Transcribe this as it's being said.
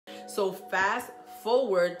So fast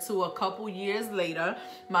forward to a couple years later,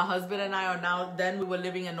 my husband and I are now, then we were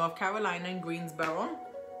living in North Carolina in Greensboro.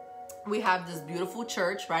 We have this beautiful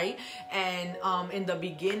church, right? And in the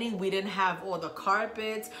beginning, we didn't have all the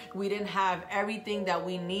carpets. We didn't have everything that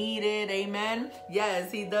we needed. Amen.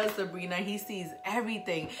 Yes, he does, Sabrina. He sees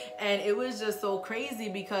everything. And it was just so crazy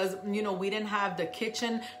because, you know, we didn't have the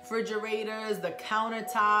kitchen refrigerators, the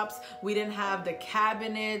countertops. We didn't have the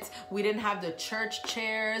cabinets. We didn't have the church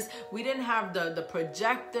chairs. We didn't have the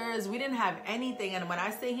projectors. We didn't have anything. And when I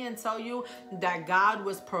sit here and tell you that God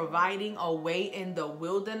was providing a way in the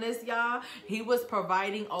wilderness, y'all, he was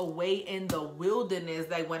providing a way in the wilderness.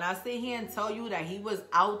 Like when I sit here and tell you that he was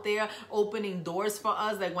out there opening doors for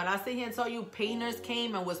us, like when I sit here and tell you painters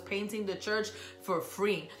came and was painting the church for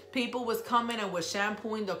free. People was coming and was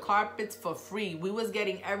shampooing the carpets for free. We was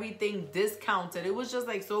getting everything discounted. It was just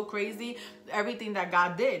like so crazy, everything that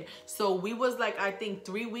God did. So we was like, I think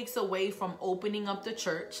 3 weeks away from opening up the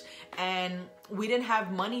church, and we didn't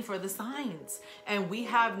have money for the signs. And we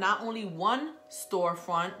have not only one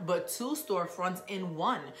storefront, but 2 storefronts in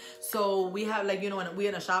one. So we have, like, you know, we're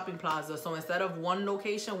in a shopping plaza. So instead of 1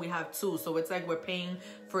 location, we have 2. So it's like we're paying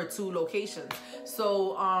for 2 locations.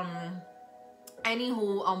 So,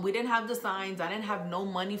 anywho, we didn't have the signs. I didn't have no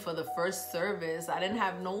money for the first service. I didn't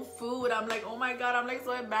have no food. I'm like, oh my God, I'm like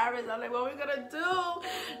so embarrassed. I'm like, what are we gonna do?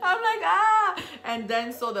 I'm like, ah. And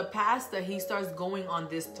then so the pastor, he starts going on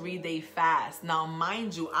this 3-day fast. Now,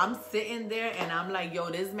 mind you, I'm sitting there and I'm like, yo,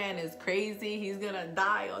 this man is crazy. He's gonna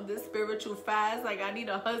die on this spiritual fast. Like, I need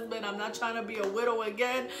a husband. I'm not trying to be a widow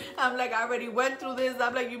again. I'm like, I already went through this.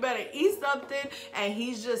 I'm like, you better eat something. And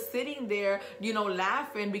he's just sitting there, you know,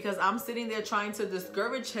 laughing because I'm sitting there trying to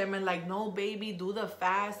discourage him and like, no, baby, do the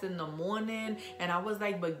fast in the morning. And I was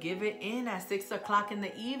like, but give it in at 6 o'clock in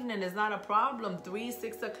the evening. It's not a problem. 3,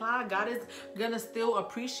 6 o'clock, God is gonna still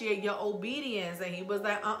appreciate your obedience. And he was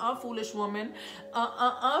like, foolish woman,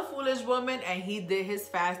 foolish woman. And he did his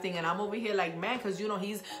fasting. And I'm over here like, man, because you know,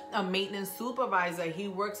 he's a maintenance supervisor. He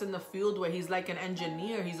works in the field where he's like an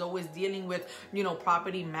engineer. He's always dealing with, you know,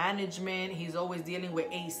 property management. He's always dealing with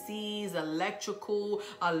ACs, electrical,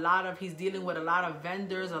 he's dealing with a lot of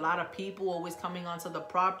vendors, a lot of people always coming onto the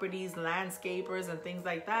properties, landscapers and things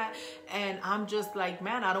like that. And I'm just like,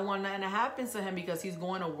 man, I don't want nothing to happen to him because he's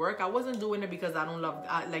going to work. I wasn't doing it because I don't love,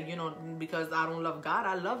 like, you know, because I don't love God.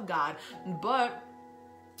 I love God. But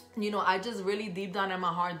you know, I just really deep down in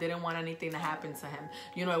my heart didn't want anything to happen to him.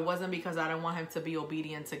 You know, it wasn't because I didn't want him to be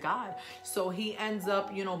obedient to God. So he ends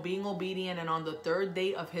up, you know, being obedient. And on the 3rd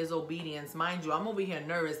day of his obedience, mind you, I'm over here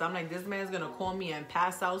nervous. I'm like, this man's going to call me and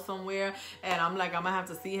pass out somewhere. And I'm like, I'm going to have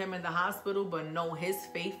to see him in the hospital. But no, his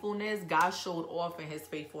faithfulness, God showed off in his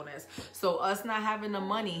faithfulness. So us not having the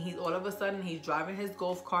money, all of a sudden, he's driving his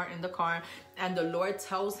golf cart in the car. And the Lord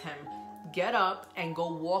tells him, get up and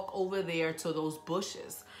go walk over there to those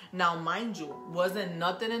bushes. Now, mind you, wasn't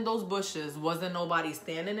nothing in those bushes. Wasn't nobody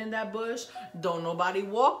standing in that bush. Don't nobody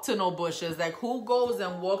walk to no bushes. Like, who goes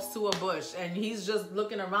and walks to a bush? And he's just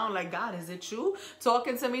looking around like, God, is it you?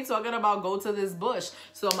 Talking to me, talking about go to this bush.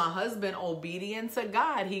 So my husband, obedient to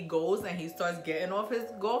God, he goes and he starts getting off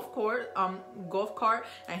his golf cart,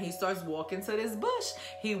 and he starts walking to this bush.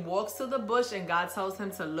 He walks to the bush and God tells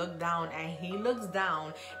him to look down, and he looks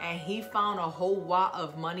down and he found a whole wad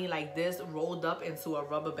of money like this rolled up into a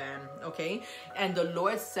rubber band. Okay, and the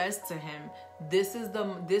Lord says to him, this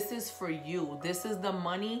is for you. This is the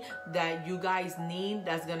money that you guys need.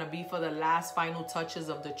 That's gonna be for the last final touches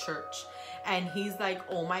of the church. And he's like,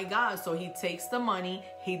 oh my God. So he takes the money.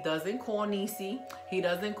 He doesn't call Nisi. He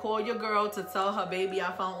doesn't call your girl to tell her, baby,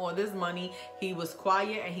 I found all this money. He was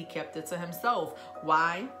quiet and he kept it to himself.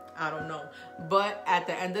 Why? I don't know. But at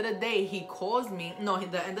the end of the day, he calls me. No,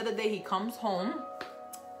 at the end of the day, he comes home.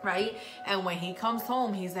 Right? And when he comes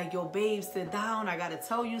home, he's like, yo, babe, sit down. I got to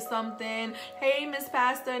tell you something. Hey, Miss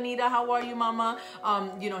Pastor Anita, how are you, mama?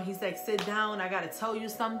 You know, he's like, sit down. I got to tell you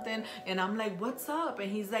something. And I'm like, what's up?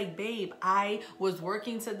 And he's like, babe, I was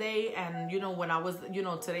working today. And, you know, when I was, you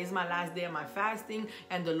know, today's my last day of my fasting.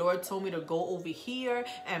 And the Lord told me to go over here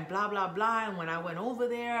and blah, blah, blah. And when I went over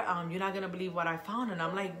there, you're not going to believe what I found. And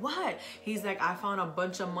I'm like, what? He's like, I found a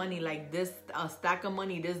bunch of money like this, a stack of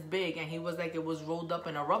money this big. And he was like, it was rolled up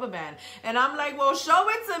in a rubber band. And I'm like, well, show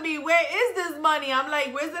it to me. Where is this money? I'm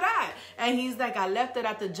like, where's it at? And he's like, I left it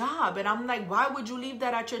at the job. And I'm like, why would you leave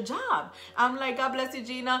that at your job? I'm like, God bless you,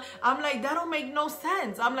 Gina. I'm like, that don't make no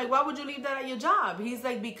sense. I'm like, why would you leave that at your job? He's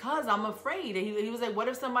like, because I'm afraid. He was like, what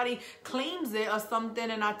if somebody claims it or something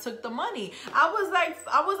and I took the money? I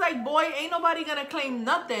was like, boy, ain't nobody gonna claim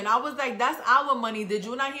nothing. I was like, that's our money. Did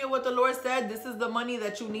you not hear what the Lord said? This is the money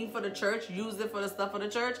that you need for the church. Use it for the stuff for the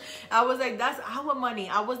church. I was like, that's our money.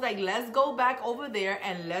 I was like, let's go back over there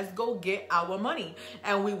and let's go get our money.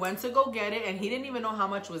 And we went to go get it, and he didn't even know how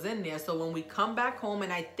much was in there. So when we come back home,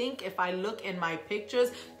 and I think if I look in my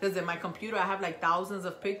pictures, because in my computer I have like thousands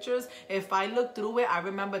of pictures, if I look through it, I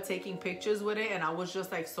remember taking pictures with it, and I was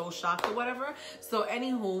just like so shocked or whatever. So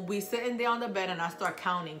anywho, we sitting there on the bed, and I start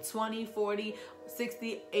counting 20, 40,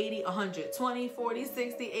 60, 80, 100, 20, 40,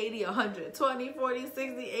 60, 80, 100, 20, 40, 60,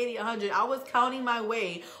 80, 100. I was counting my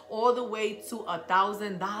way all the way to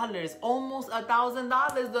 $1,000, almost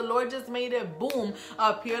 $1,000. The Lord just made it boom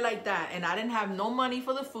appear like that. And I didn't have no money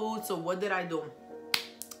for the food. So what did I do?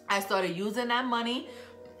 I started using that money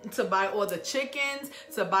to buy all the chickens,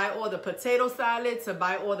 to buy all the potato salad, to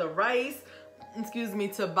buy all the rice,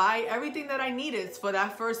 to buy everything that I needed for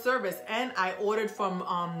that first service. And I ordered from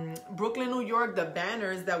Brooklyn, New York, the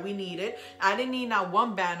banners that we needed. I didn't need not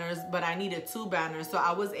one banners, but I needed 2 banners. So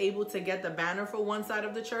I was able to get the banner for one side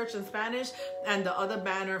of the church in Spanish and the other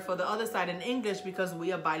banner for the other side in English, because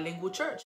we are a bilingual church.